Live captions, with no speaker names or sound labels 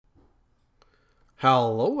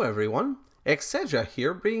Hello everyone, xHedra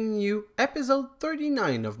here bringing you episode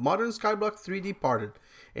 39 of Modern Skyblock 3D Parted,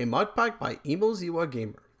 a mod pack by Immersive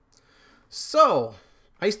Gamer. So,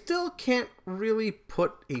 I still can't really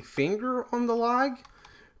put a finger on the lag,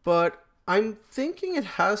 but I'm thinking it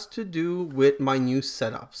has to do with my new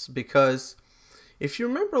setups, because if you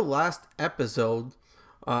remember last episode,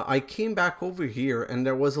 I came back over here and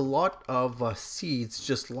there was a lot of seeds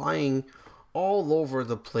just lying all over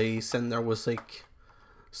the place, and there was like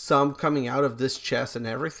some coming out of this chest and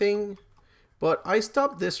everything. But I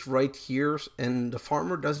stopped this right here and the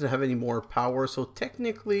farmer doesn't have any more power, so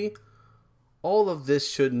technically all of this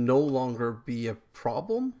should no longer be a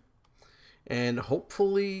problem, and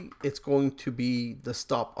hopefully it's going to be the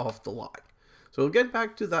stop of the lag. So we'll get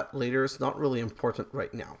back to that later. It's not really important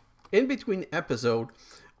right now. In between episode,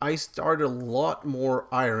 I started a lot more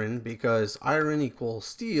iron because iron equals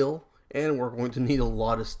steel, and we're going to need a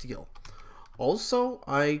lot of steel. Also,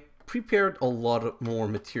 I prepared a lot more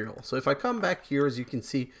material. So if I come back here, as you can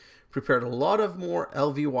see, prepared a lot of more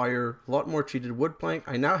LV wire, a lot more treated wood plank.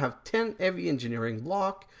 I now have 10 heavy engineering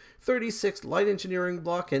block, 36 light engineering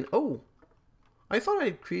block, and oh, I thought I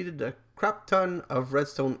had created a crap ton of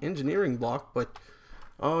redstone engineering block, but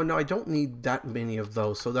oh no, I don't need that many of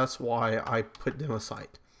those, so that's why I put them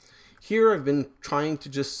aside. Here I've been trying to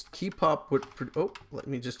just keep up with, let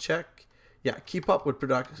me just check. Yeah, keep up with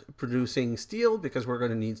producing steel because we're going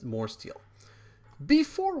to need more steel.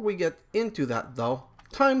 Before we get into that though,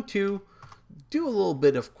 time to do a little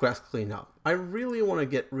bit of quest cleanup. I really want to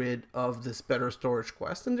get rid of this Better Storage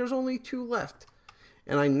quest, and there's only 2 left.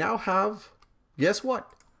 And I now have, guess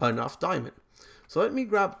what? Enough diamond. So let me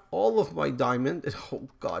grab all of my diamond. Oh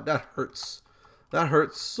god, that hurts. That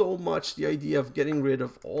hurts so much, the idea of getting rid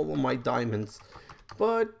of all of my diamonds.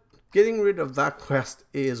 But getting rid of that quest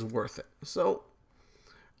is worth it. So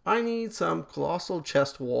I need some colossal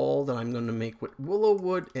chest wall that I'm going to make with willow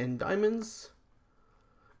wood and diamonds.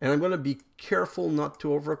 And I'm going to be careful not to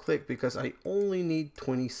overclick because I only need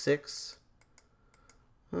 26,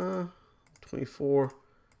 24,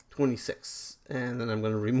 26. And then I'm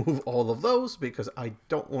going to remove all of those because I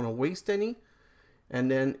don't want to waste any. And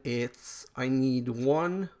then I need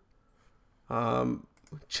 1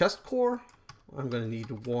 chest core. I'm going to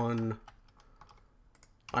need 1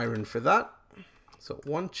 iron for that. So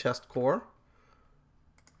 1 chest core.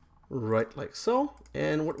 Right like so.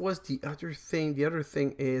 And what was the other thing? The other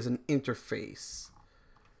thing is an interface.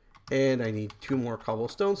 And I need 2 more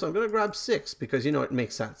cobblestone. So I'm going to grab 6 because, you know, it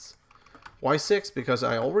makes sense. Why 6? Because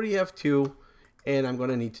I already have 2 and I'm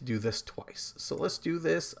going to need to do this twice. So let's do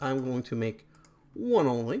this. I'm going to make 1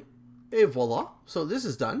 only. Et voila. So this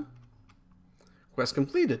is done. Quest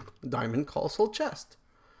completed. Diamond Colossal chest.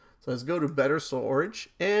 So let's go to Better Storage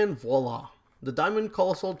and voila. The Diamond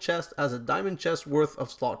Colossal chest has a diamond chest worth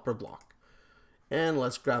of slot per block. And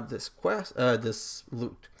let's grab this this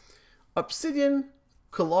loot. Obsidian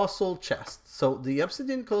Colossal chest. So the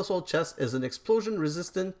Obsidian Colossal chest is an explosion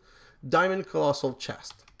resistant Diamond Colossal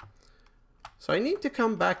chest. So I need to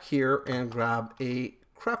come back here and grab a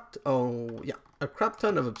crap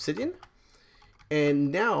ton of obsidian.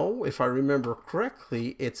 And now, if I remember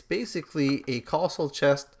correctly, it's basically a colossal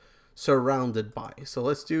chest surrounded by. So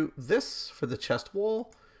let's do this for the chest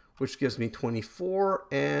wall, which gives me 24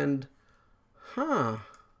 and,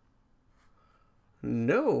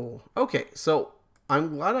 no. Okay, so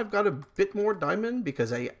I'm glad I've got a bit more diamond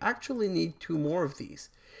because I actually need 2 more of these.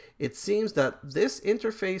 It seems that this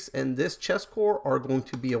interface and this chest core are going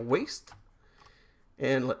to be a waste.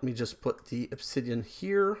 And let me just put the obsidian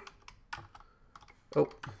here. Oh,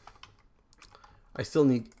 I still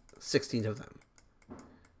need 16 of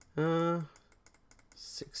them.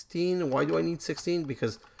 16. Why do I need 16?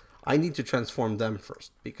 Because I need to transform them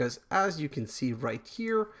first. Because as you can see right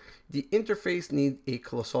here, the interface needs a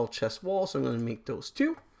colossal chest wall. So I'm going to make those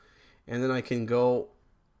 2. And then I can go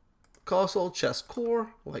colossal chest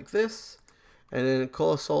core like this. And then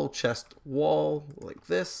colossal chest wall like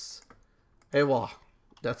this. Et voila.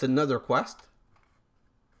 That's another quest.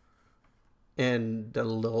 And a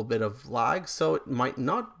little bit of lag, so it might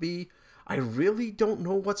not be. I really don't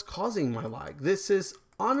know what's causing my lag. This is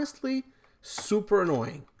honestly super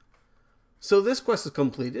annoying. So this quest is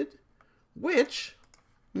completed, which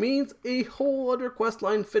means a whole other quest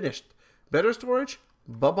line finished. Better storage,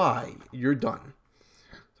 bye-bye, you're done.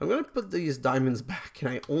 So I'm going to put these diamonds back, and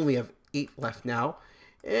I only have 8 left now.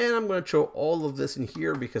 And I'm going to throw all of this in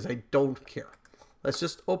here because I don't care. Let's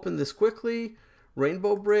just open this quickly.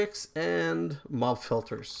 Rainbow bricks and mob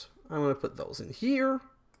filters. I'm going to put those in here.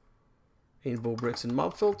 Rainbow bricks and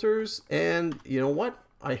mob filters. And you know what?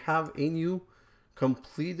 I have a new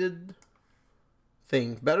completed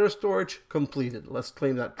thing. Better storage completed. Let's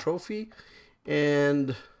claim that trophy.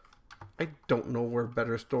 And I don't know where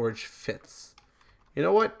better storage fits. You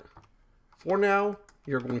know what? For now,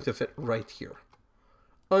 you're going to fit right here.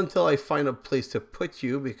 Until I find a place to put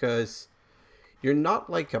you, because you're not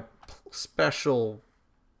like a special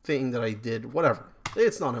thing that I did. Whatever.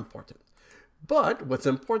 It's not important. But what's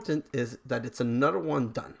important is that it's another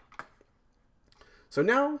one done. So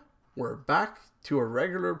now we're back to a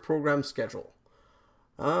regular program schedule.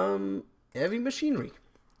 Heavy machinery.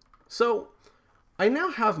 So I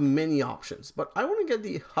now have many options, but I want to get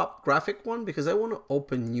the HOP graphic one because I want to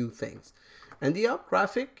open new things. And the HOP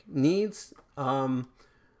graphic needs an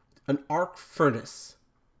arc furnace.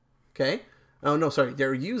 Okay? Oh, no, sorry.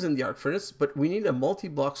 They're using the arc furnace, but we need a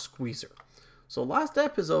multi-block squeezer. So last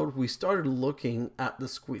episode, we started looking at the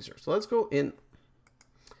squeezer. So let's go in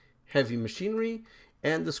heavy machinery.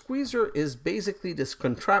 And the squeezer is basically this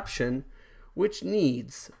contraption which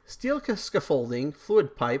needs steel scaffolding,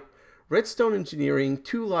 fluid pipe, redstone engineering,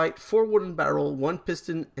 2 light, 4 wooden barrel, 1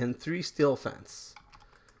 piston, and 3 steel fans.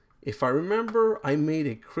 If I remember, I made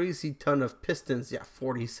a crazy ton of pistons, yeah,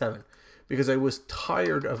 47, because I was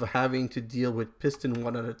tired of having to deal with piston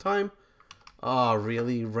one at a time. Ah,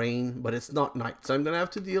 really, rain, but it's not night, so I'm going to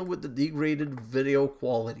have to deal with the degraded video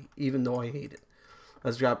quality, even though I hate it.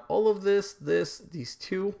 Let's grab all of this, these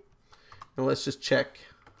two, and let's just check.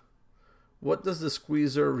 What does the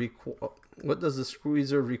squeezer require?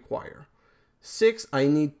 6, I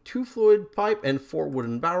need 2 fluid pipe and 4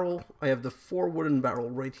 wooden barrel. I have the 4 wooden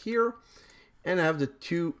barrel right here, and I have the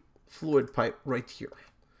 2 fluid pipe right here.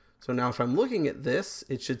 So now if I'm looking at this,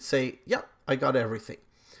 it should say, yep, I got everything.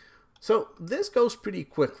 So this goes pretty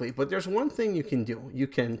quickly, but there's one thing you can do. You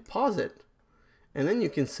can pause it, and then you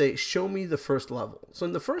can say, show me the first level. So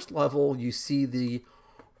in the first level, you see the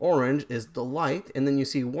orange is the light, and then you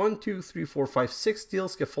see 1, 2, 3, 4, 5, 6 steel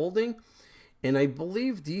scaffolding, and I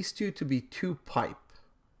believe these two to be 2 pipe.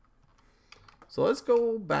 So let's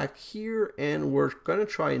go back here, and we're gonna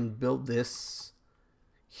try and build this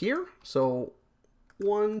here. So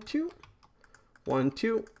 1, 2, 1,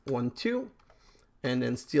 2, 1, 2, and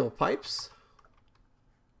then steel pipes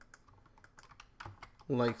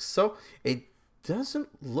like so. It doesn't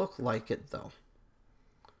look like it though.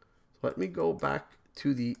 Let me go back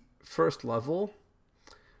to the first level.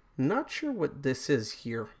 Not sure what this is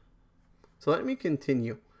here. So let me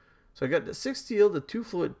continue. So I got the 6 steel, the 2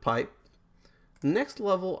 fluid pipe. Next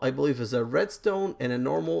level I believe is a redstone and a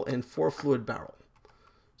normal and 4 fluid barrel.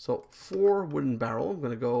 So 4 wooden barrel. I'm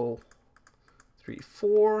gonna go 3,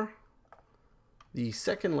 4. The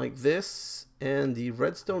second like this, and the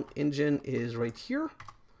redstone engine is right here.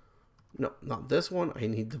 No, not this one. I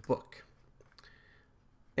need the book.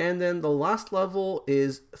 And then the last level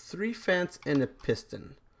is 3 fans and a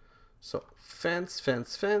piston. So fans,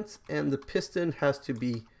 fans, fans, and the piston has to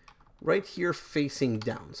be right here facing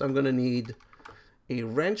down. So I'm going to need a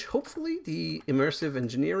wrench. Hopefully the Immersive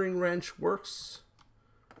Engineering wrench works.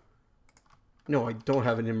 No, I don't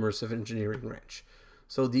have an Immersive Engineering wrench.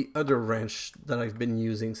 So the other wrench that I've been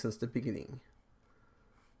using since the beginning.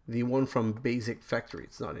 The one from Basic Factory.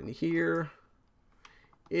 It's not in here.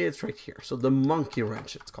 It's right here. So the monkey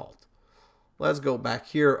wrench it's called. Let's go back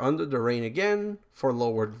here under the rain again for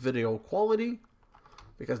lowered video quality.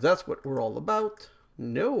 Because that's what we're all about.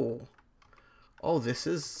 No. Oh, this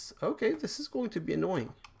is... Okay, this is going to be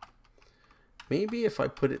annoying. Maybe if I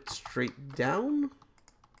put it straight down...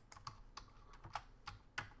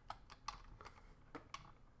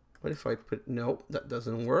 What if I put, no, that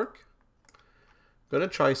doesn't work. Gonna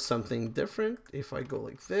try something different. If I go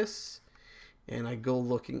like this and I go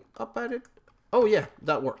looking up at it. Oh yeah,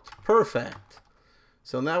 that worked. Perfect.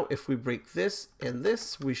 So now if we break this and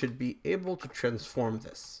this, we should be able to transform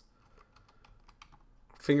this.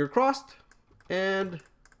 Finger crossed, and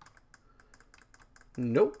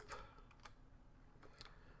nope.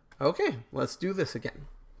 Okay, let's do this again.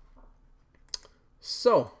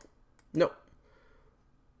 So, no.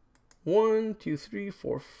 1, 2, 3,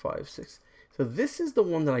 4, 5, 6. So this is the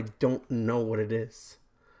one that I don't know what it is.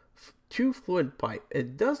 2 fluid pipe.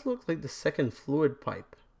 It does look like the second fluid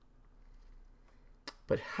pipe.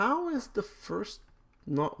 But how is the first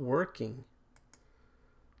not working?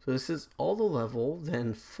 So this is all the level,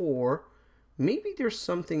 then 4. Maybe there's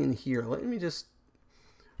something in here. Let me just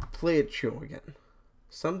play it through again.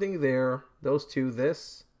 Something there. Those two,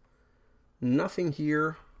 this. Nothing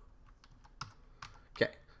here.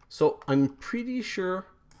 So I'm pretty sure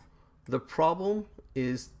the problem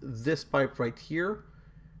is this pipe right here,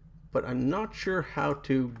 but I'm not sure how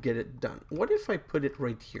to get it done. What if I put it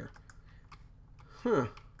right here? Huh.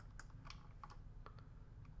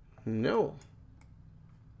 No.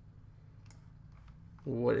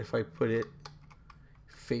 What if I put it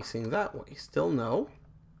facing that way? Still no.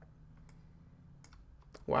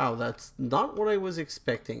 Wow, that's not what I was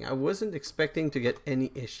expecting. I wasn't expecting to get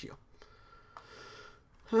any issue.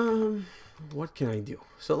 What can I do?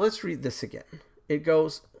 So let's read this again. It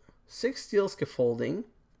goes 6 steel scaffolding.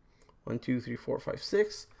 1, 2, 3, 4, 5,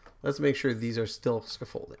 6. Let's make sure these are still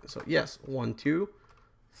scaffolding. So yes, 1, 2,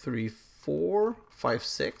 3, 4, 5,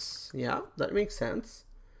 6. Yeah, that makes sense.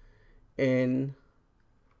 And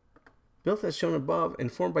built as shown above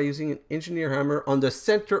and formed by using an engineer hammer on the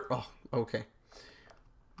center. Oh, okay.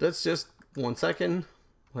 Let's just 1 second.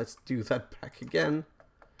 Let's do that back again.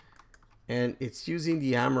 And it's using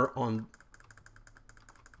the hammer on.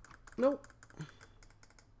 Nope.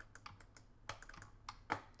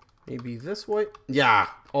 Maybe this way. Yeah.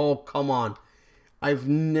 Oh, come on. I've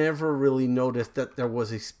never really noticed that there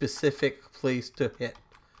was a specific place to hit.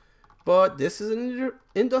 But this is an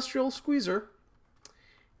industrial squeezer.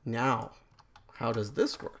 Now, how does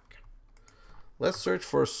this work? Let's search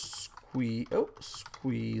for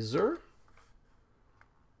squeezer.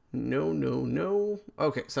 No, no, no.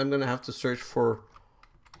 Okay, so I'm going to have to search for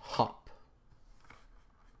HOP.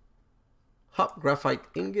 HOP Graphite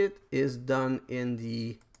ingot is done in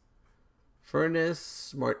the furnace,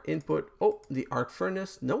 smart input. Oh, the arc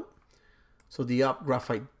furnace. Nope. So the HOP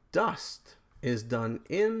Graphite dust is done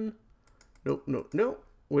in. Nope, nope, nope.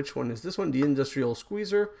 Which one is this one? The industrial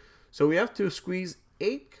squeezer. So we have to squeeze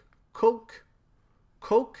 8 coke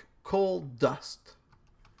coal dust.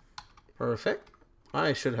 Perfect.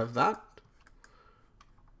 I should have that.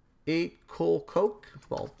 8 coal coke.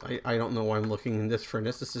 Well, I don't know why I'm looking in this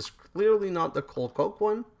furnace. This is clearly not the coal coke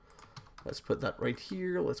one. Let's put that right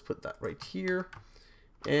here. Let's put that right here.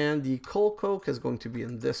 And the coal coke is going to be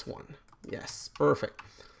in this one. Yes, perfect.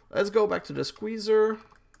 Let's go back to the squeezer.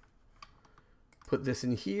 Put this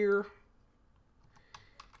in here.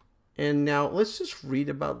 And now let's just read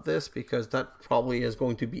about this because that probably is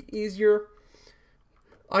going to be easier.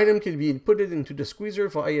 Item can be inputted into the squeezer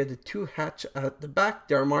via the 2 hatch at the back.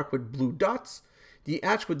 They are marked with blue dots. The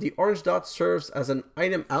hatch with the orange dot serves as an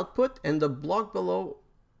item output and the block below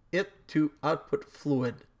it to output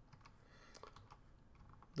fluid.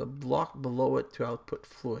 The block below it to output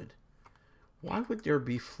fluid. Why would there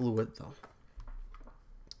be fluid though?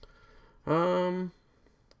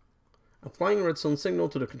 Applying a redstone signal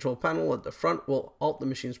to the control panel at the front will halt the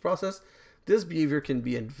machine's process. This behavior can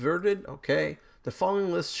be inverted. Okay. The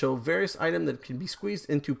following list show various items that can be squeezed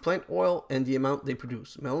into plant oil and the amount they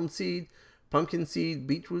produce. Melon seed, pumpkin seed,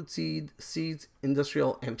 beetroot seed, seeds,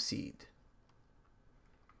 industrial hemp seed.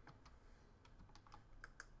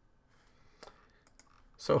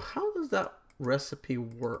 So how does that recipe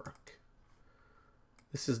work?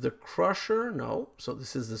 This is the crusher. No. So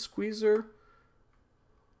this is the squeezer.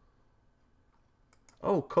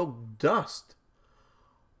 Oh, coke dust.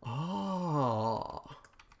 Ah,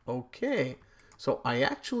 okay. So I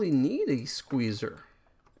actually need a squeezer,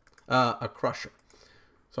 a crusher.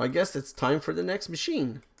 So I guess it's time for the next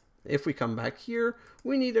machine. If we come back here,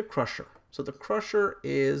 we need a crusher. So the crusher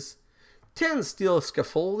is 10 steel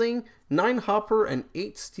scaffolding, 9 hopper, and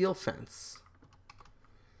 8 steel fence.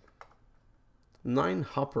 9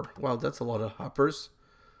 hopper. Wow, that's a lot of hoppers.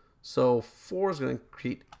 So 4 is going to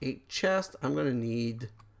create 8 chests. I'm going to need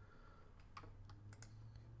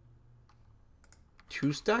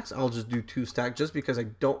 2 stacks. I'll just do 2 stacks just because I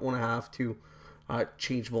don't want to have to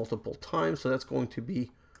change multiple times. So that's going to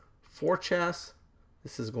be 4 chests.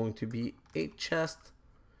 This is going to be 8 chests.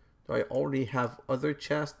 Do I already have other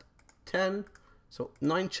chests? 10. So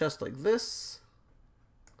 9 chests like this.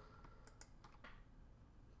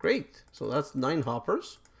 Great. So that's 9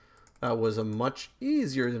 hoppers. That was a much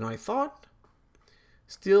easier than I thought.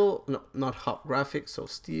 Steel, no, not HOP graphics. So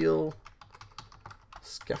steel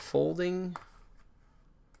scaffolding.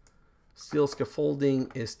 Steel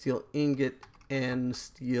scaffolding is steel ingot and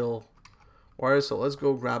steel wire. So let's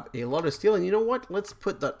go grab a lot of steel. And you know what? Let's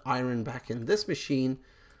put that iron back in this machine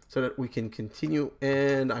so that we can continue.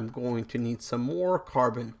 And I'm going to need some more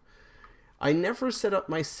carbon. I never set up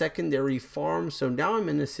my secondary farm, so now I'm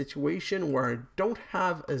in a situation where I don't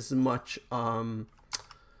have as much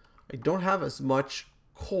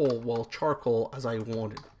coal, well, charcoal as I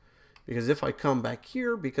wanted. Because if I come back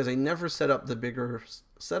here, because I never set up the bigger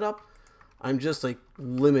setup, I'm just like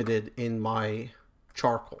limited in my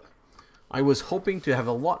charcoal. I was hoping to have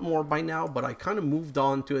a lot more by now, but I kind of moved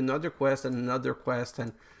on to another quest and another quest,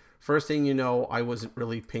 and first thing you know, I wasn't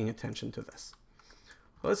really paying attention to this.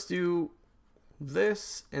 Let's do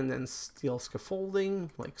this and then steel scaffolding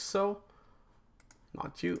like so.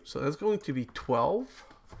 Not you. So that's going to be 12.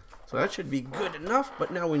 So that should be good enough,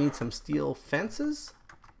 but now we need some steel fences.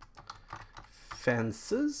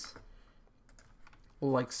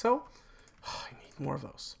 Like so. Oh, I need more of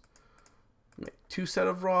those. Make 2 sets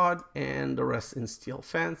of rod and the rest in steel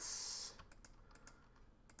fence.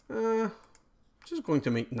 Just going to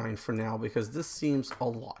make 9 for now because this seems a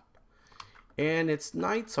lot. And it's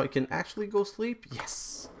night, so I can actually go sleep.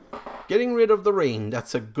 Yes. Getting rid of the rain.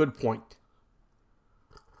 That's a good point.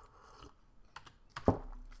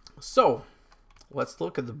 So, let's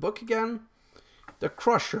look at the book again. The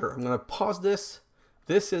crusher. I'm going to pause this.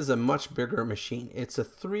 This is a much bigger machine. It's a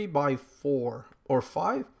 3x4 or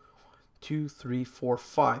 5. 2, 3, 4,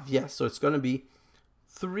 5. Yes, so it's going to be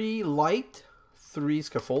 3 light, 3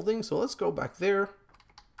 scaffolding. So let's go back there.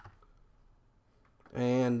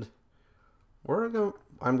 And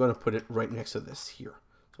I'm going to put it right next to this here.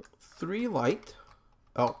 So 3 light.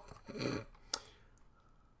 Oh,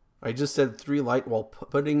 I just said 3 light while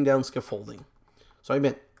putting down scaffolding. So I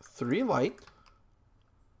meant 3 light,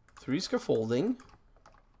 3 scaffolding,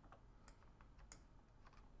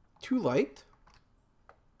 2 light.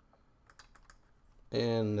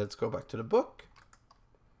 And let's go back to the book.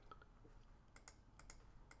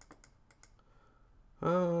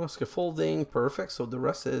 Scaffolding, perfect. So the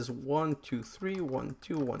rest is 1, 2, 3, 1,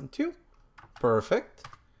 2, 1, 2. Perfect.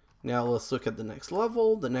 Now let's look at the next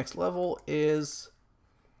level. The next level is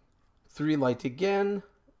 3 light again,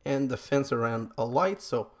 and the fence around a light.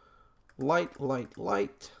 So light, light,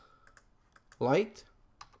 light, light.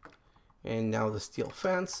 And now the steel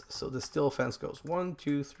fence. So the steel fence goes 1,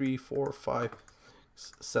 2, 3, 4, 5,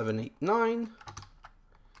 7, 8, 9.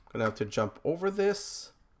 Gonna have to jump over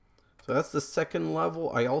this. So that's the second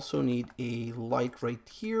level. I also need a light right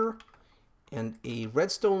here and a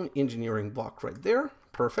redstone engineering block right there.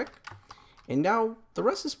 Perfect. And now the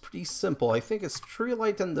rest is pretty simple. I think it's 3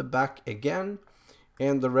 light in the back again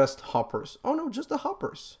and the rest hoppers. Oh no, just the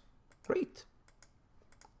hoppers. Great.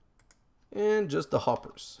 And just the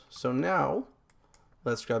hoppers. So now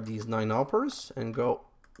let's grab these 9 hoppers and go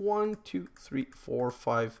 1, 2, 3, 4,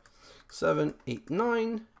 5, 7, 8,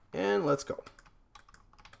 9, and let's go.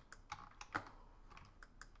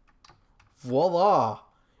 Voila!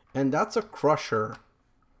 And that's a crusher.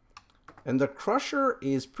 And the crusher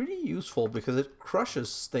is pretty useful because it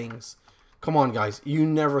crushes things. Come on, guys. You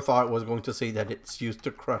never thought I was going to say that it's used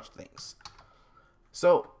to crush things.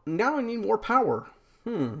 So now I need more power.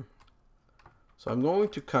 So I'm going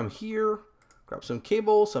to come here, grab some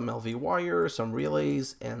cable, some LV wire, some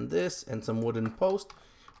relays, and this, and some wooden post.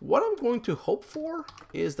 What I'm going to hope for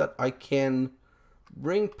is that I can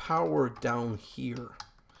bring power down here.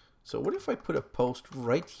 So what if I put a post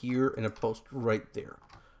right here and a post right there?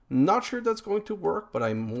 Not sure that's going to work, but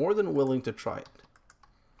I'm more than willing to try it.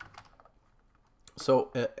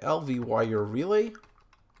 So LV wire relay.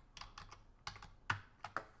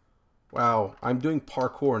 Wow, I'm doing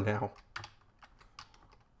parkour now.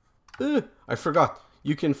 I forgot.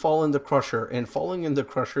 You can fall in the crusher, and falling in the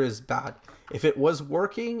crusher is bad. If it was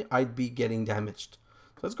working, I'd be getting damaged.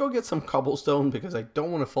 So let's go get some cobblestone because I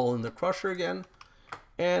don't want to fall in the crusher again.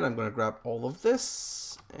 And I'm going to grab all of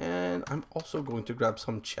this. And I'm also going to grab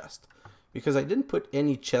some chest because I didn't put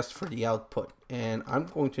any chest for the output, and I'm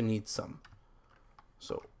going to need some.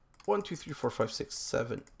 So 1, 2, 3, 4, 5, 6,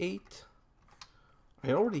 7, 8.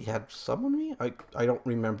 I already had some on me. I don't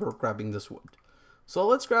remember grabbing this wood. So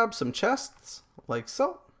let's grab some chests like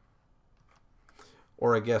so.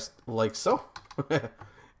 Or I guess like so.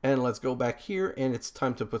 And let's go back here, and it's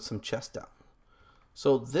time to put some chests down.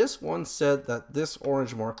 So this one said that this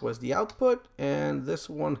orange mark was the output, and this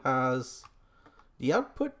one has the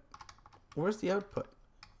output. Where's the output?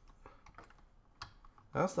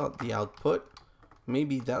 That's not the output.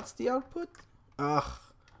 Maybe that's the output? Ugh,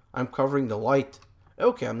 I'm covering the light.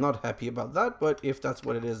 Okay, I'm not happy about that, but if that's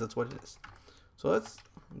what it is, that's what it is. So let's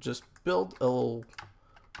just build a little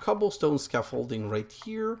cobblestone scaffolding right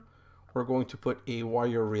here. We're going to put a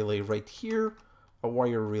wire relay right here, a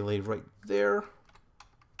wire relay right there.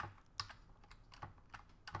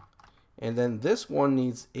 And then this one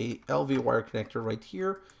needs a LV wire connector right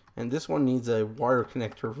here, and this one needs a wire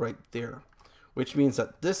connector right there, which means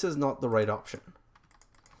that this is not the right option.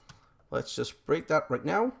 Let's just break that right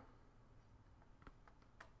now.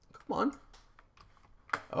 Come on.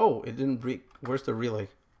 Oh, it didn't break. Where's the relay?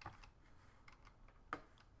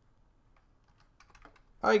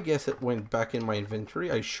 I guess it went back in my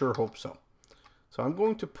inventory. I sure hope so. So I'm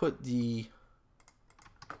going to put the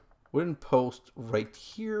wooden post right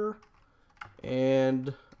here.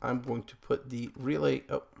 And I'm going to put the relay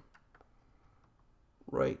up.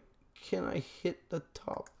 Right. Can I hit the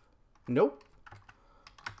top? Nope.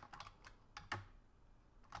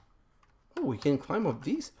 Oh, we can climb up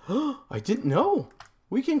these. I didn't know.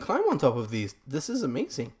 We can climb on top of these. This is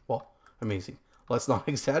amazing. Well, amazing. Let's not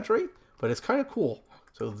exaggerate, but it's kind of cool.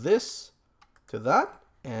 So this to that,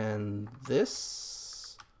 and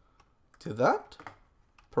this to that.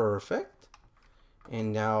 Perfect.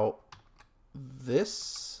 And now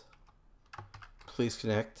this, please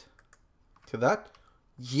connect to that.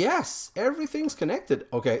 Yes, everything's connected.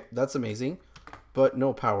 Okay, that's amazing, but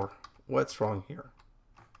no power. What's wrong here?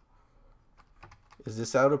 Is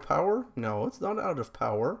this out of power? No, it's not out of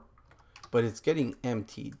power, but it's getting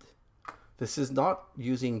emptied. This is not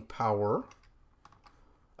using power.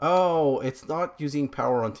 Oh, it's not using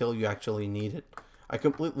power until you actually need it. I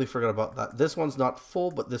completely forgot about that. This one's not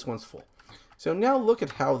full, but this one's full. So now look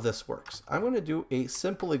at how this works. I'm going to do a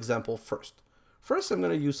simple example first. First, I'm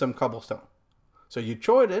going to use some cobblestone. So you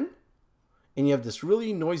throw it in, and you have this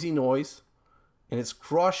really noisy noise, and it's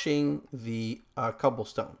crushing the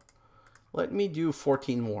cobblestone. Let me do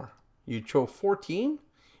 14 more. You throw 14,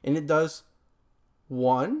 and it does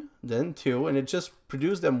 1, then 2, and it just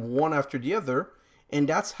produces them one after the other, and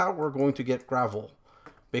that's how we're going to get gravel.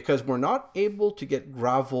 Because we're not able to get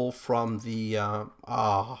gravel from the, and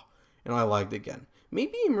I lagged again.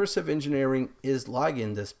 Maybe Immersive Engineering is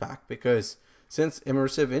lagging this pack, because since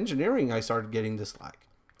Immersive Engineering, I started getting this lag.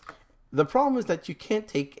 The problem is that you can't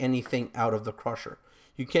take anything out of the crusher.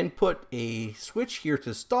 You can put a switch here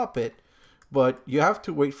to stop it, but you have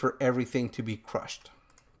to wait for everything to be crushed.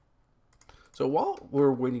 So while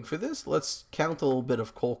we're waiting for this, let's count a little bit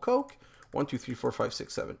of coal coke. 1, 2, 3, 4, 5,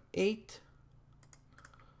 6, 7, 8.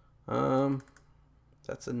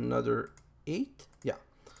 That's another 8. Yeah.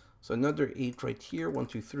 So another 8 right here. 1,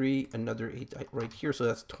 2, 3. Another 8 right here. So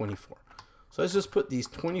that's 24. So let's just put these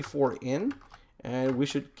 24 in, and we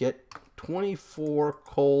should get 24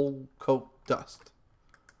 coal coke dust.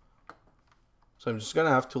 So I'm just going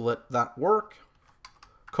to have to let that work.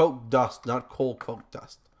 Coke dust, not coal coke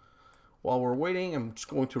dust. While we're waiting, I'm just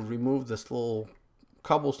going to remove this little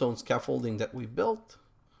cobblestone scaffolding that we built.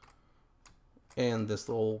 And this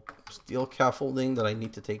little steel scaffolding that I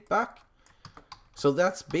need to take back. So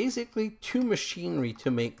that's basically 2 machinery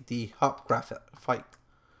to make the HOP Graphite.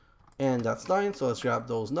 And that's 9, so let's grab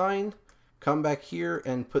those 9. Come back here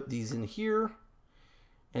and put these in here.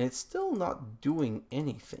 And it's still not doing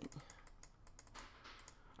anything.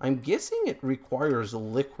 I'm guessing it requires a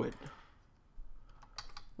liquid.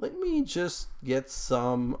 Let me just get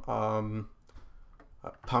some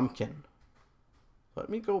pumpkin. Let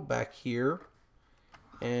me go back here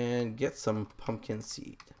and get some pumpkin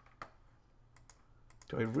seed.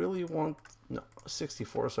 Do I really want... No,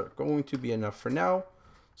 64 is going to be enough for now.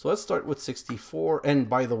 So let's start with 64. And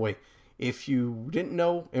by the way, if you didn't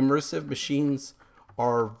know, immersive machines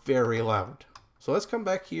are very loud. So let's come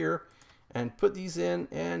back here and put these in,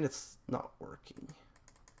 and it's not working.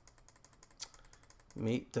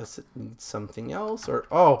 Mate, does it need something else? Or,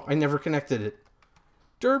 oh, I never connected it.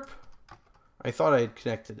 Derp. I thought I had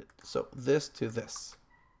connected it. So this to this.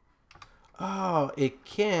 Oh, it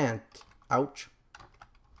can't. Ouch.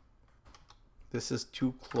 This is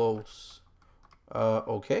too close.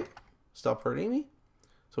 Okay. Stop hurting me.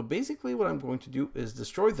 So basically what I'm going to do is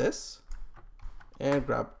destroy this and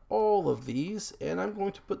grab all of these, and I'm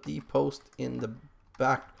going to put the post in the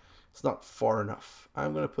back. It's not far enough.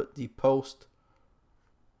 I'm going to put the post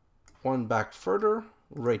one back further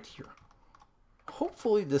right here.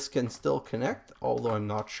 Hopefully this can still connect, although I'm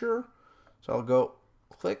not sure. So I'll go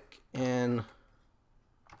click and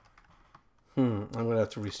I'm going to have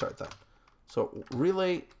to restart that. So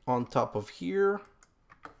relay on top of here.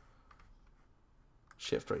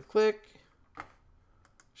 Shift right click.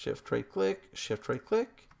 Shift right click. Shift right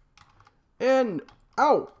click. And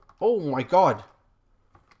ow! Oh my god.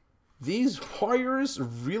 These wires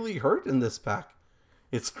really hurt in this pack.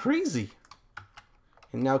 It's crazy.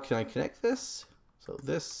 And now can I connect this? So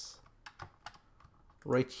this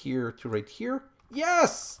right here to right here.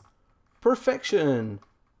 Yes! Perfection.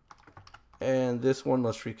 And this one,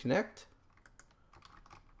 let's reconnect.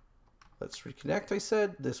 Let's reconnect, I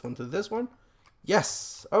said. This one to this one.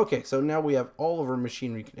 Yes! Okay, so now we have all of our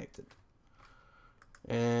machinery connected.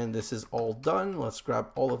 And this is all done. Let's grab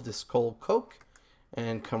all of this coal coke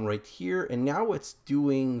and come right here. And now it's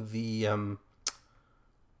doing the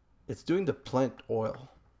plant oil,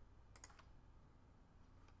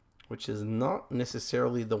 which is not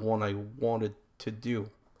necessarily the one I wanted to do.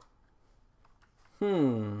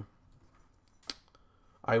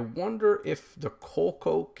 I wonder if the coal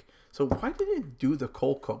coke... So why did it do the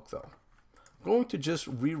coal coke though? I'm going to just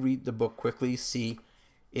reread the book quickly, see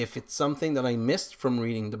if it's something that I missed from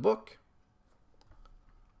reading the book.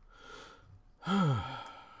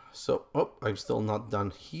 So, oh, I'm still not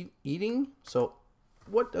done eating. So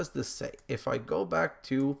what does this say? If I go back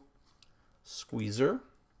to Squeezer.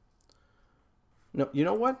 No, you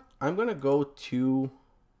know what? I'm going to go to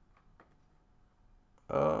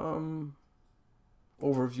overview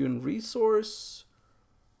and resource.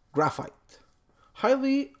 Graphite.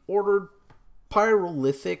 Highly ordered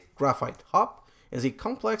pyrolithic graphite. HOP is a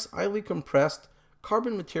complex, highly compressed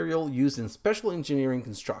carbon material used in special engineering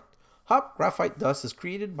construct. HOP graphite dust is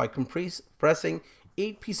created by compressing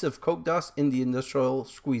 8 pieces of coke dust in the industrial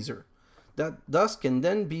squeezer. That dust can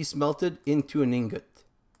then be smelted into an ingot.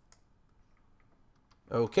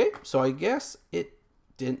 Okay, so I guess it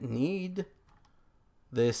didn't need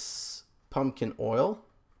this pumpkin oil.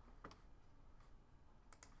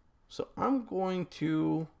 So I'm going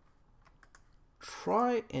to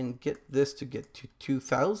try and get this to get to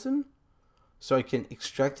 2000 so I can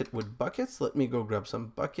extract it with buckets. Let me go grab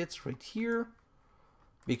some buckets right here,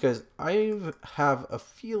 because I have a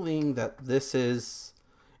feeling that this is,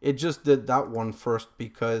 it just did that one first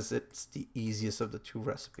because it's the easiest of the two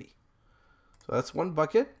recipe. So that's one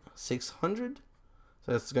bucket, 600.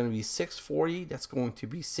 So that's going to be 640. That's going to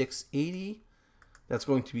be 680. That's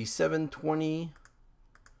going to be 720.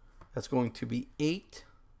 That's going to be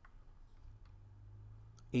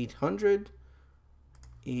 800,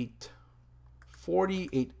 840,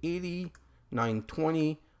 880,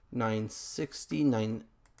 920, 960,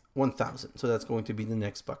 1000. So that's going to be the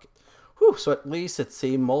next bucket. Whew, so at least it's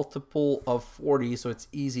a multiple of 40, so it's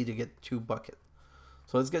easy to get 2 buckets.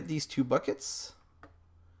 So let's get these 2 buckets.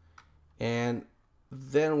 And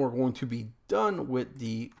then we're going to be done with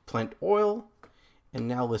the plant oil. And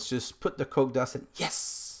now let's just put the coke dust in.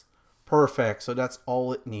 Yes! Perfect. So that's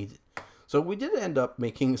all it needed. So we did end up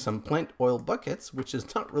making some plant oil buckets, which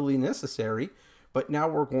is not really necessary. But now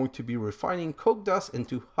we're going to be refining coke dust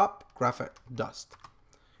into HOP graphite dust.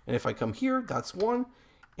 And if I come here, that's 1.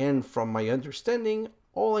 And from my understanding,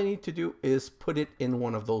 all I need to do is put it in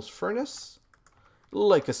one of those furnaces,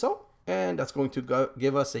 like so. And that's going to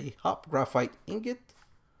give us a HOP graphite ingot.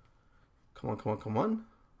 Come on, come on, come on.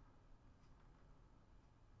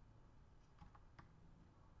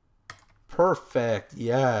 Perfect.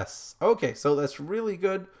 Yes. Okay, so that's really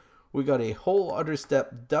good. We got a whole other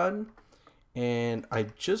step done. And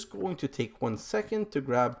I'm just going to take 1 second to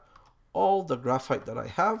grab all the graphite that I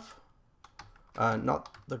have. Not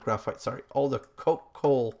the graphite, sorry. All the coke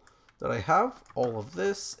coal that I have. All of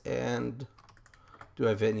this. And do I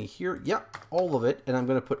have any here? Yeah, all of it. And I'm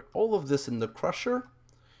going to put all of this in the crusher.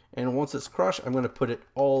 And once it's crushed, I'm going to put it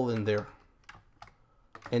all in there.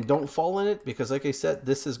 And don't fall in it, because like I said,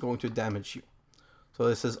 this is going to damage you. So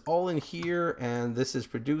this is all in here, and this is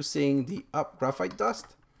producing the HOP graphite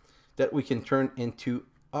dust that we can turn into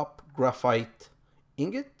HOP graphite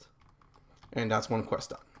ingot. And that's 1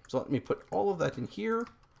 quest done. So let me put all of that in here,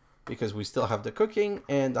 because we still have the cooking,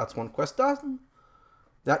 and that's 1 quest done.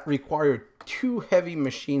 That required 2 heavy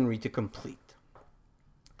machinery to complete.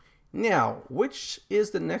 Now, which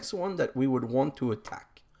is the next one that we would want to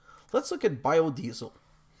attack? Let's look at biodiesel.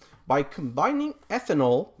 By combining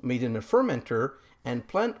ethanol made in a fermenter and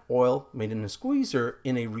plant oil made in a squeezer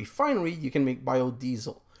in a refinery, you can make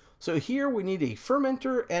biodiesel. So here we need a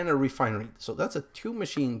fermenter and a refinery. So that's a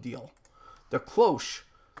 2-machine deal. The cloche.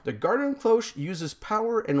 The garden cloche uses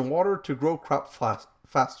power and water to grow crop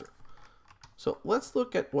faster. So let's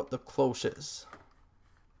look at what the cloche is.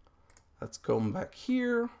 Let's come back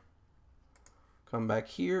here. Come back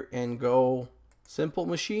here and go simple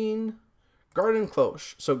machine. Garden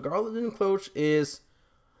cloche. So garden cloche is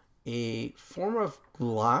a form of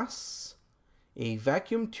glass, a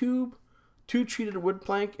vacuum tube, 2 treated wood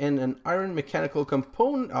plank, and an iron mechanical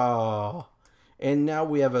component. And now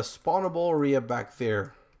we have a spawnable area back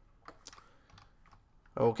there.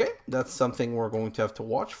 Okay, that's something we're going to have to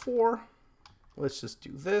watch for. Let's just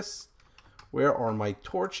do this. Where are my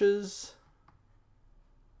torches?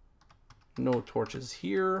 No torches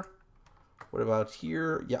here. What about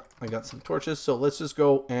here? Yeah, I got some torches. So let's just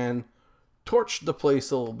go and torch the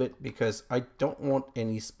place a little bit, because I don't want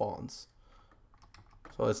any spawns.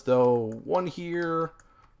 So let's do 1 here,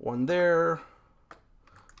 1 there,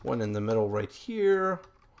 1 in the middle right here,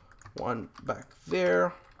 1 back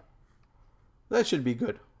there. That should be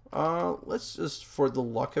good. Let's just, for the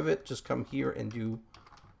luck of it, just come here and do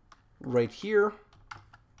right here.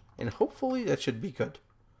 And hopefully that should be good.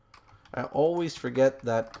 I always forget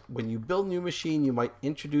that when you build new machine, you might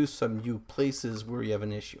introduce some new places where you have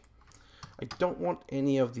an issue. I don't want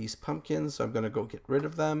any of these pumpkins, so I'm going to go get rid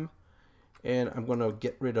of them. And I'm going to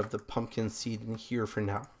get rid of the pumpkin seed in here for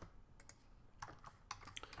now.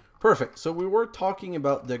 Perfect. So we were talking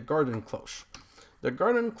about the garden cloche. The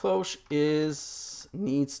garden cloche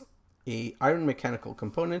needs a iron mechanical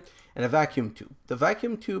component and a vacuum tube. The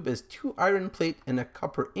vacuum tube is 2 iron plate and a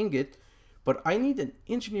copper ingot, but I need an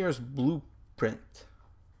engineer's blueprint.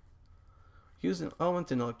 Use an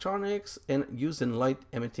element in electronics and use in light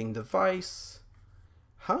emitting device.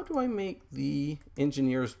 How do I make the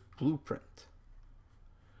engineer's blueprint?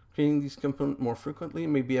 Creating these components more frequently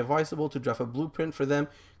may be advisable to draft a blueprint for them.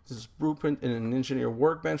 This blueprint in an engineer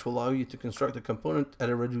workbench will allow you to construct a component at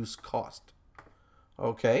a reduced cost.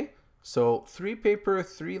 Okay, so 3 paper,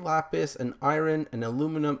 3 lapis, an iron, an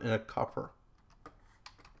aluminum, and a copper.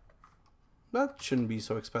 That shouldn't be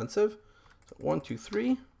so expensive. So 1, 2,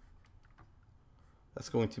 3. That's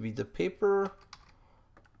going to be the paper.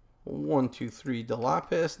 1, 2, 3, the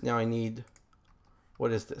lapis. Now I need,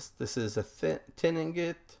 what is this? This is a tin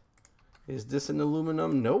ingot. Is this an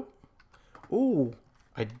aluminum? Nope. Ooh,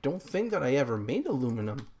 I don't think that I ever made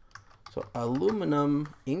aluminum. So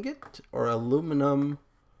aluminum ingot or aluminum,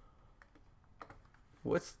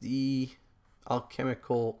 what's the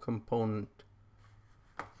alchemical component?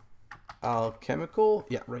 Alchemical,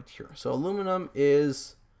 yeah, right here. So aluminum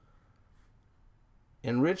is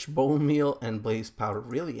enriched bone meal and blaze powder.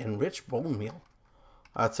 Really, enriched bone meal?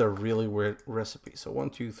 That's a really weird recipe. So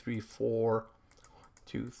 1, 2, 3, 4,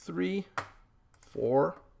 2, 3,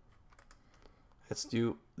 4. Let's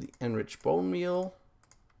do the enriched bone meal.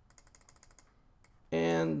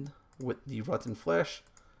 And with the rotten flesh,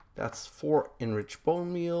 that's 4 enriched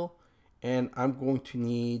bone meal. And I'm going to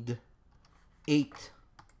need 8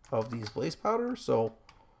 of these blaze powder. So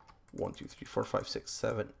 1, 2, 3, 4, 5, 6,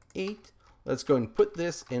 7, 8. Let's go and put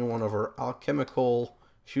this in one of our alchemical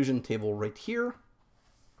fusion table right here.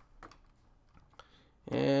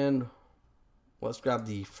 And let's grab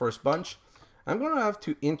the first bunch. I'm going to have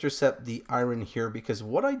to intercept the iron here because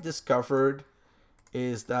what I discovered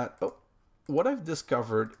is that,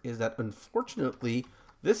 unfortunately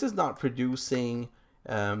this is not producing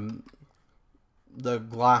the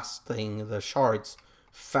glass thing, the shards,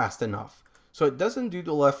 fast enough. So it doesn't do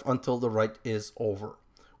the left until the right is over,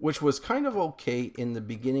 which was kind of okay in the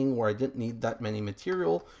beginning where I didn't need that many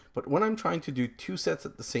material, but when I'm trying to do 2 sets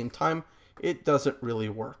at the same time, it doesn't really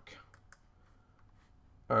work.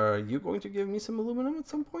 Are you going to give me some aluminum at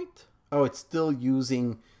some point? Oh, it's still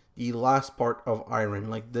using the last part of iron,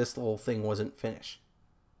 like this little thing wasn't finished.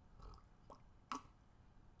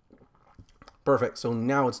 Perfect, so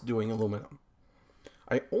now it's doing aluminum.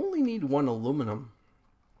 I only need 1 aluminum.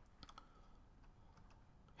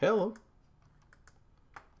 Hello.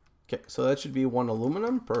 Okay, so that should be 1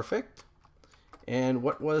 aluminum, perfect. And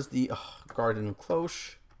what was the garden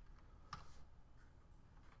cloche?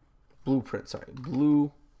 Blueprint, sorry,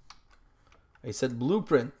 I said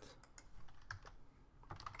blueprint.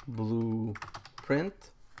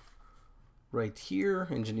 Blueprint. Right here,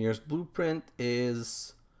 engineer's blueprint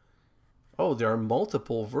is, oh, there are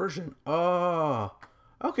multiple versions. Oh,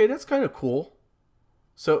 okay, that's kind of cool.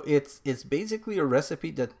 So it's basically a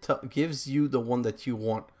recipe that gives you the one that you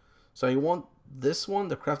want. So I want this one,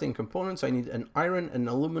 the crafting components. I need an iron, an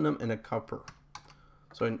aluminum, and a copper.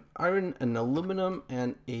 So an iron, an aluminum,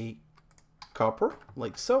 and a copper,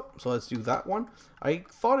 like so. So let's do that one. I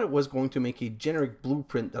thought it was going to make a generic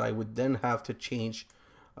blueprint that I would then have to change,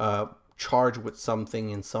 charge with something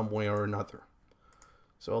in some way or another.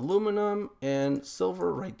 So aluminum and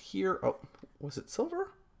silver right here. Oh, was it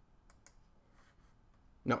silver?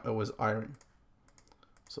 No, it was iron.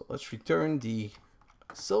 So let's return the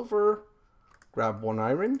silver, grab 1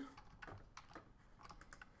 iron.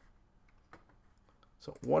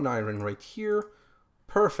 So 1 iron right here.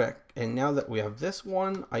 Perfect. And now that we have this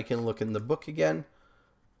one, I can look in the book again.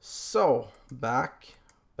 So back.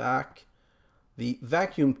 The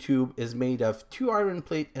vacuum tube is made of 2 iron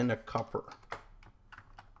plate and a copper.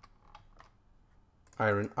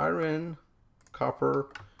 Iron, copper.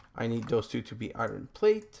 I need those 2 to be iron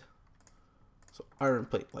plate. So iron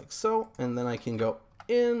plate like so. And then I can go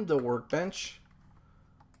in the workbench,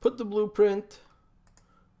 put the blueprint,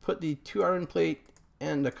 put the 2 iron plate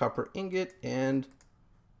and the copper ingot, and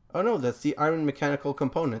oh no, that's the iron mechanical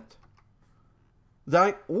component.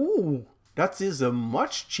 Ooh, that is a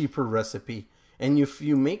much cheaper recipe. And if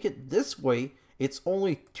you make it this way, it's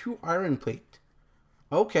only 2 iron plate.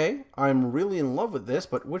 Okay, I'm really in love with this,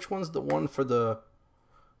 but which one's the one for the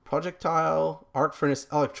projectile arc furnace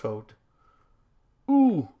electrode?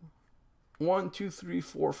 Ooh, 1, 2, 3,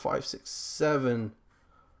 4, 5, 6, 7.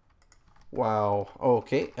 Wow.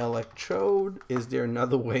 Okay, electrode. Is there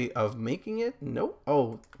another way of making it? Nope.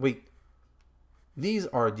 Oh, wait. These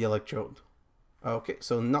are the electrode. Okay,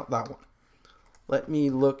 so not that one. Let me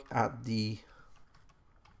look at the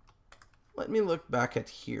let me look back at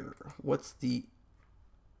here. What's the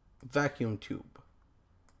vacuum tube?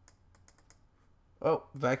 Oh,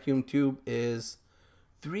 vacuum tube is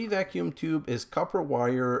 3 vacuum tube is copper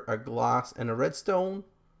wire, a glass, and a redstone,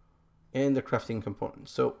 and the crafting component.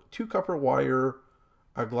 So 2 copper wire,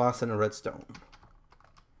 a glass, and a redstone.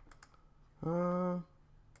 A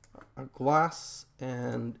glass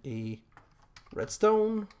and a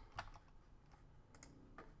redstone,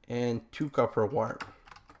 and 2 copper wire.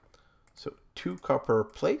 So 2 copper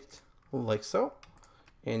plate, like so.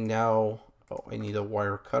 And now, oh, I need a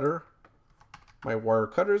wire cutter. My wire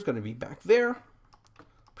cutter is going to be back there.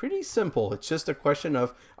 Pretty simple. It's just a question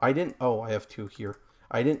of, I have 2 here.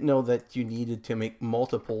 I didn't know that you needed to make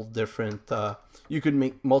multiple different, you could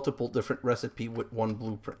make multiple different recipe with 1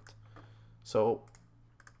 blueprint. So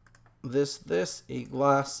this, a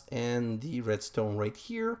glass, and the redstone right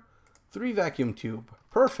here. 3 vacuum tube.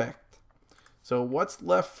 Perfect. So what's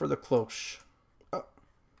left for the cloche? Oh.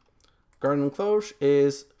 Garden cloche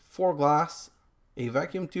is 4 glass, a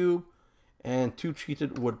vacuum tube, and 2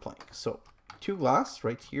 treated wood plank. So 2 glass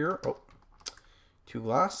right here. Oh, 2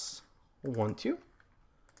 glass, 1, 2.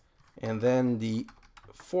 And then the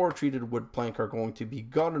 4 treated wood plank are going to be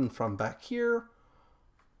gotten from back here.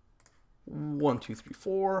 1, 2, 3,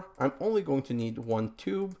 4. I'm only going to need 1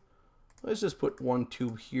 tube. Let's just put 1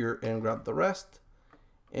 tube here and grab the rest.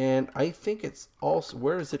 And I think it's also,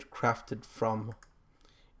 where is it crafted from?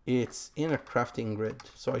 It's in a crafting grid.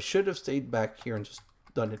 So I should have stayed back here and just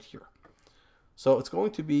done it here. So it's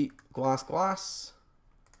going to be glass, glass,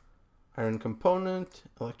 iron component,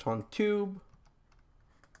 electron tube.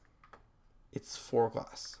 It's 4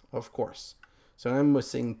 glass, of course. So I'm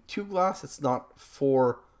missing 2 glass. It's not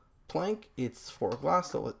 4 plank, it's 4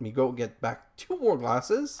 glass. So let me go get back 2 more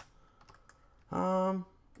glasses. 1,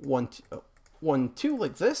 2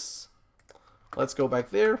 like this. Let's go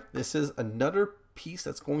back there. This is another piece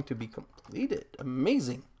that's going to be completed.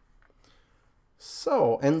 Amazing.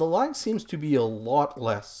 So, and the lag seems to be a lot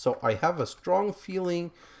less. So I have a strong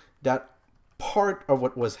feeling that part of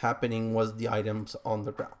what was happening was the items on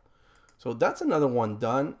the ground. So that's another one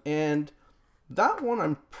done. And that one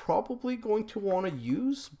I'm probably going to want to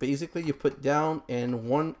use. Basically, you put down and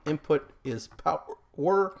one input is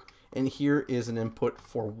power, and here is an input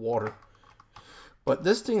for water. But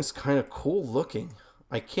this thing is kind of cool looking.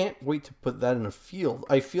 I can't wait to put that in a field.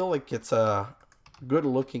 I feel like it's a good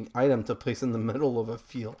looking item to place in the middle of a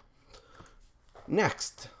field.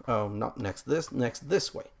 Next, not next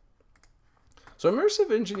this way. So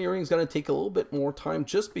immersive engineering is going to take a little bit more time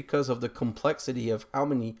just because of the complexity of how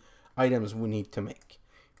many items we need to make.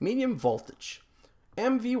 Medium voltage.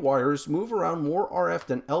 MV wires move around more RF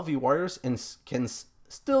than LV wires and can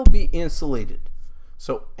still be insulated.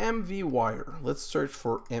 So MV wire, let's search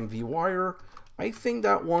for MV wire. I think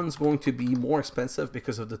that one's going to be more expensive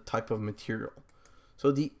because of the type of material.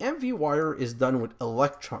 So the MV wire is done with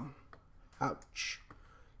electrum. Ouch.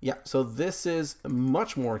 Yeah, so this is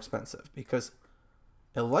much more expensive because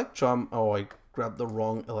electrum, oh, I grabbed the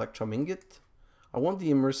wrong electrum ingot. I want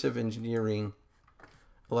the immersive engineering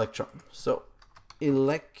electrum. So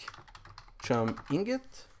electrum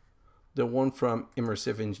ingot, the one from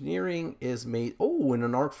immersive engineering is made, oh, in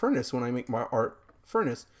an arc furnace when I make my arc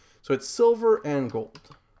furnace. So it's silver and gold.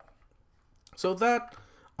 So that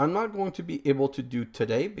I'm not going to be able to do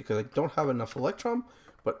today because I don't have enough electrum.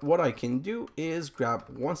 But what I can do is grab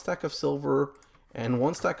 1 stack of silver and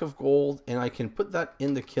 1 stack of gold, and I can put that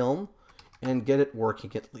in the kiln and get it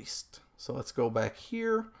working at least. So let's go back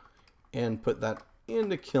here and put that in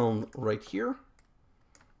the kiln right here.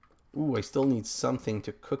 Ooh, I still need something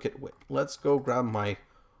to cook it with. Let's go grab my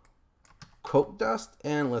coke dust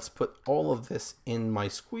and let's put all of this in my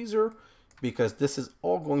squeezer because this is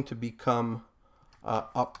all going to become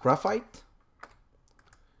HOP Graphite.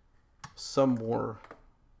 Some more.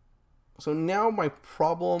 So now my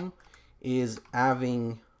problem is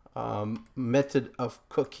having method of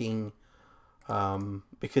cooking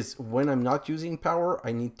because when I'm not using power,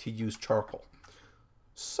 I need to use charcoal.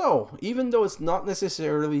 So even though it's not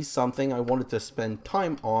necessarily something I wanted to spend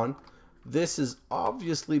time on, this has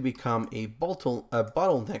obviously become a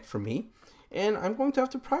bottleneck for me, and I'm going to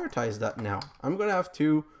have to prioritize that now. I'm going to have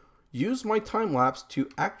to use my time lapse to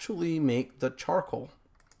actually make the charcoal.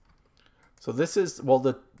 So this is, well,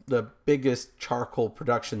 the biggest charcoal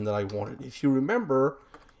production that I wanted. If you remember,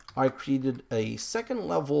 I created a second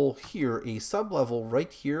level here, a sub level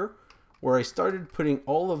right here, where I started putting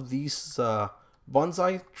all of these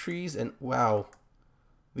bonsai trees, and wow,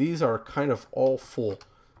 these are kind of all full.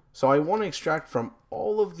 So I want to extract from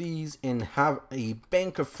all of these and have a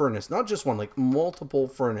bank of furnace, not just one, like multiple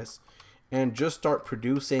furnace. and just start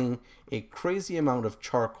producing a crazy amount of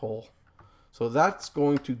charcoal. So that's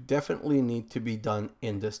going to definitely need to be done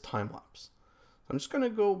in this time lapse. I'm just going to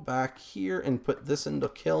go back here and put this in the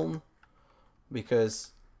kiln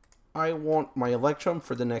because I want my electrum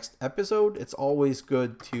for the next episode. It's always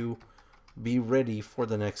good to be ready for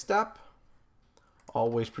the next step.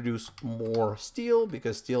 Always produce more steel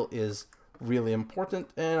because steel is really important,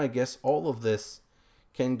 and I guess all of this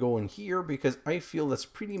can go in here because I feel that's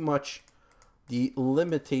pretty much the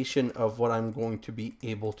limitation of what I'm going to be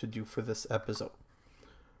able to do for this episode.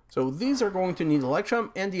 So these are going to need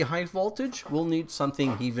electrum, and the high voltage will need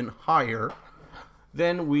something even higher.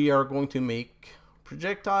 Then we are going to make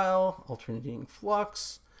projectile, alternating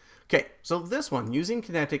flux. Okay, so this one, using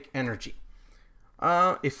kinetic energy.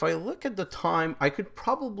 If I look at the time, I could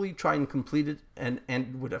probably try and complete it and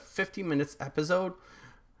end with a 50 minutes episode.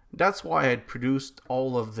 That's why I had produced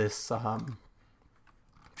all of this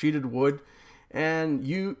treated wood. And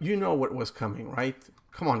you know what was coming, right?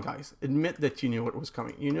 Come on, guys. Admit that you knew what was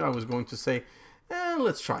coming. You knew I was going to say,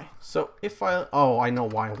 let's try. So if I know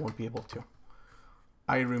why I won't be able to.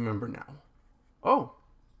 I remember now. Oh,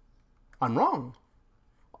 I'm wrong.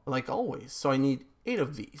 Like always. So I need 8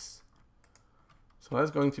 of these. So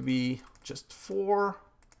that's going to be just 4.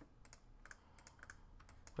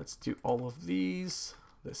 Let's do all of these.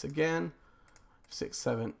 This again. 6,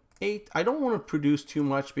 7, 8. I don't want to produce too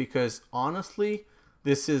much because honestly,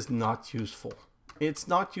 this is not useful. It's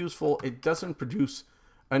not useful. It doesn't produce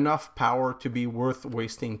enough power to be worth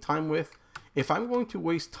wasting time with. If I'm going to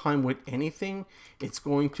waste time with anything, it's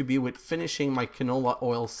going to be with finishing my canola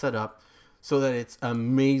oil setup so that it's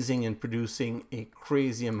amazing in producing a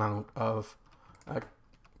crazy amount of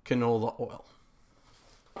canola oil.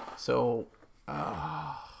 So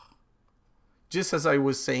just as I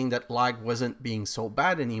was saying that lag wasn't being so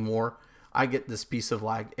bad anymore, I get this piece of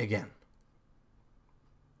lag again.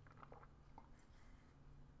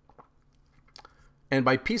 And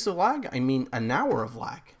by piece of lag, I mean an hour of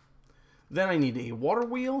lag. Then I need a water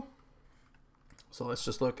wheel. So let's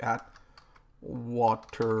just look at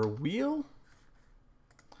water wheel.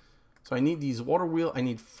 So I need these water wheel. I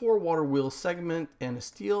need 4 water wheel segment and a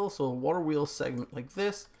steel. So a water wheel segment like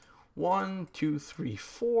this. 1, 2, 3,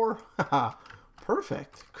 4. Haha,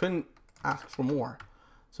 perfect. Couldn't ask for more.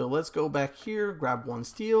 So let's go back here, grab 1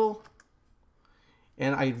 steel.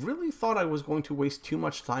 And I really thought I was going to waste too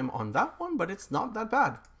much time on that one, but it's not that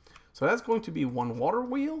bad. So that's going to be 1 water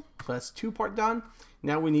wheel. So that's 2 part done.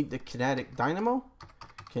 Now we need the kinetic dynamo.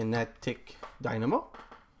 Kinetic dynamo.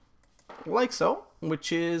 Like so,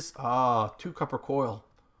 which is 2 copper coil.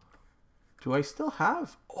 Do I still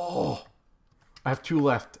have? Oh, I have 2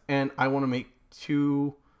 left, and I want to make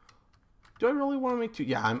 2. Do I really want to make 2?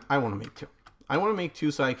 Yeah, I want to make 2. I want to make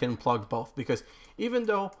 2 so I can plug both, because even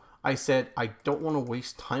though I said I don't want to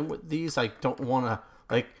waste time with these, I don't want to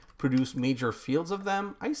like produce major fields of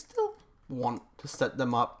them, I still want to set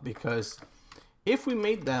them up because if we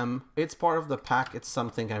made them, it's part of the pack, it's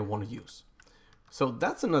something I want to use. So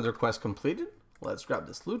that's another quest completed. Let's grab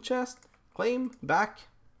this loot chest, claim, back.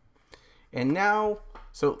 And now,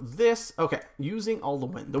 so this, okay, using all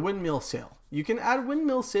the windmill sail. You can add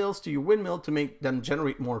windmill sails to your windmill to make them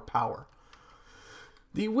generate more power.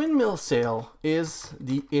 The windmill sail is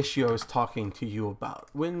the issue I was talking to you about.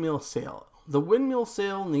 Windmill sail. The windmill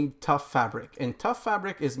sail need tough fabric, and tough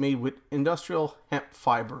fabric is made with industrial hemp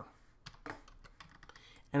fiber.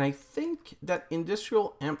 And I think that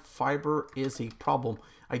industrial hemp fiber is a problem.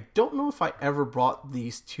 I don't know if I ever brought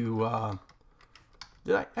these to,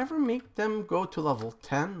 did I ever make them go to level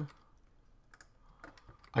 10?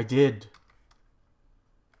 I did.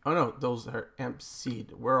 Oh no, those are hemp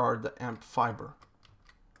seed. Where are the hemp fiber?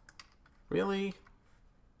 Really?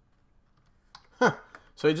 Huh.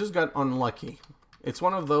 So I just got unlucky. It's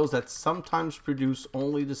one of those that sometimes produce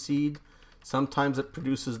only the seed. Sometimes it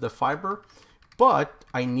produces the fiber. But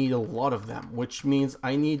I need a lot of them, which means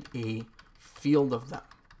I need a field of them.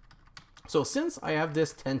 So since I have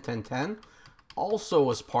this 10-10-10, also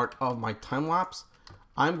as part of my time lapse,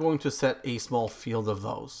 I'm going to set a small field of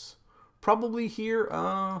those. Probably here,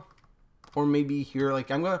 or maybe here.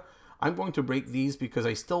 Like I'm going to break these because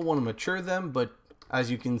I still want to mature them, but as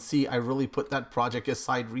you can see, I really put that project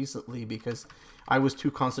aside recently because I was too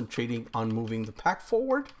concentrating on moving the pack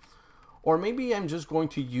forward. Or maybe I'm just going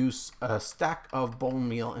to use a stack of bone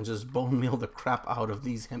meal and just bone meal the crap out of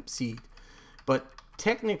these hemp seed. But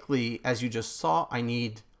technically, as you just saw, I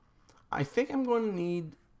think I'm going to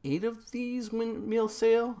need 8 of these windmill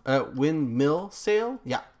sail.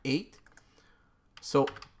 Yeah, 8. So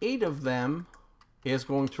 8 of them is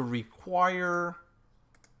going to require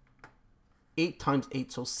 8 times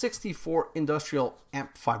 8, so 64 industrial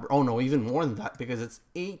amp fiber. Oh no, even more than that, because it's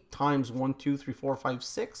 8 times 1, 2, 3, 4, 5,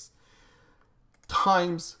 6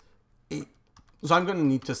 times 8. So I'm going to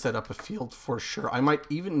need to set up a field for sure. I might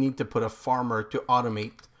even need to put a farmer to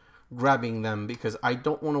automate grabbing them, because I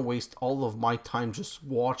don't want to waste all of my time just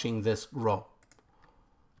watching this grow.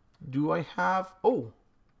 Do I have... Oh,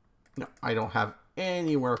 no, I don't have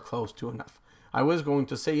anywhere close to enough. I was going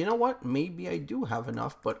to say, you know what? Maybe I do have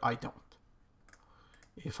enough, but I don't.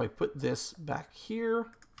 If I put this back here,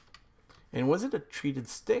 and was it a treated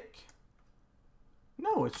stick?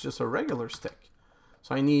 No, it's just a regular stick.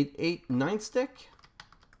 So I need 8 9-stick.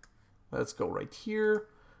 Let's go right here,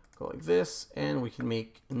 go like this, and we can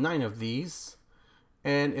make 9 of these,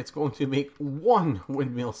 and it's going to make 1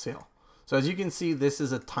 windmill sail. So as you can see, this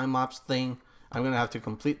is a time-lapse thing. I'm going to have to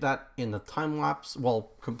complete that in the time-lapse,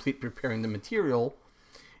 well, complete preparing the material.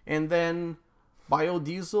 And then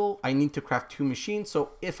biodiesel, I need to craft 2 machines.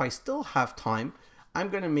 So if I still have time, I'm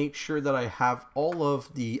going to make sure that I have all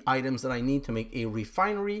of the items that I need to make a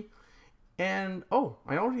refinery. And, oh,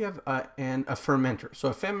 I already have a fermenter. So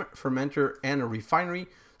a fermenter and a refinery,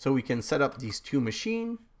 so we can set up these 2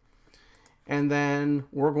 machines. And then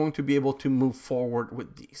we're going to be able to move forward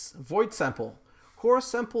with these. Void sample. Core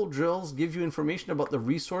sample drills give you information about the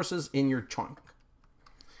resources in your chunk.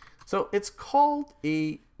 So it's called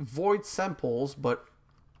a void samples, but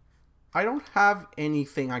I don't have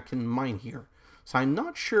anything I can mine here. So I'm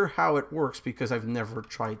not sure how it works because I've never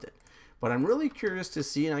tried it. But I'm really curious to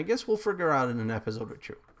see, and I guess we'll figure out in an episode or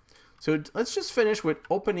 2. So let's just finish with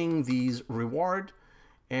opening these reward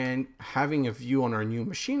and having a view on our new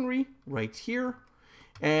machinery right here.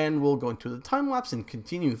 And we'll go into the time lapse and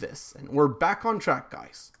continue this. And we're back on track,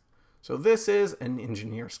 guys. So this is an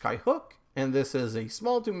engineer skyhook, and this is a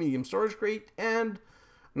small to medium storage crate and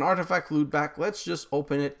an artifact loot back. Let's just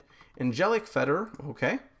open it. Angelic feather,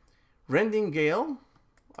 okay. Rending gale,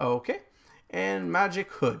 okay. And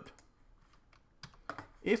magic hood.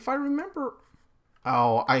 If I remember,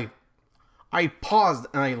 oh, I paused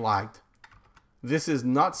and I lagged. This is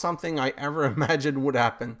not something I ever imagined would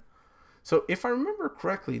happen. So if I remember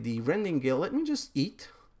correctly, the rending gale, let me just eat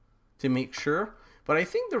to make sure. But I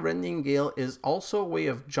think the rending gale is also a way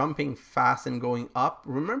of jumping fast and going up.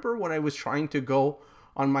 Remember when I was trying to go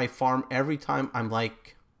on my farm, every time I'm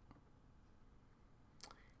like,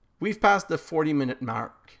 we've passed the 40-minute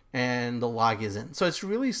mark and the lag is in. So it's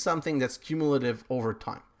really something that's cumulative over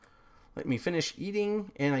time. Let me finish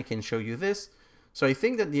eating and I can show you this. So I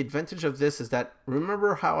think that the advantage of this is that,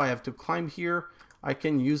 remember how I have to climb here? I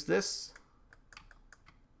can use this.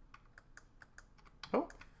 Oh.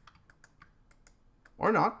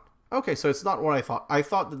 Or not. Okay, so it's not what I thought. I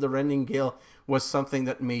thought that the rending gale was something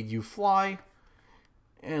that made you fly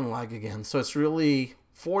and lag again. So it's really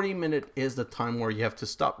 40-minute is the time where you have to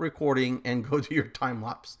stop recording and go to your time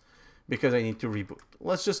lapse because I need to reboot.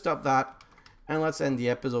 Let's just stop that and let's end the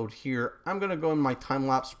episode here. I'm going to go in my time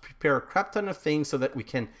lapse, prepare a crap ton of things so that we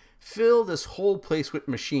can fill this whole place with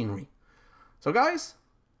machinery. So guys,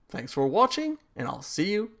 thanks for watching and I'll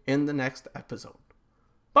see you in the next episode.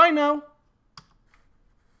 Bye now.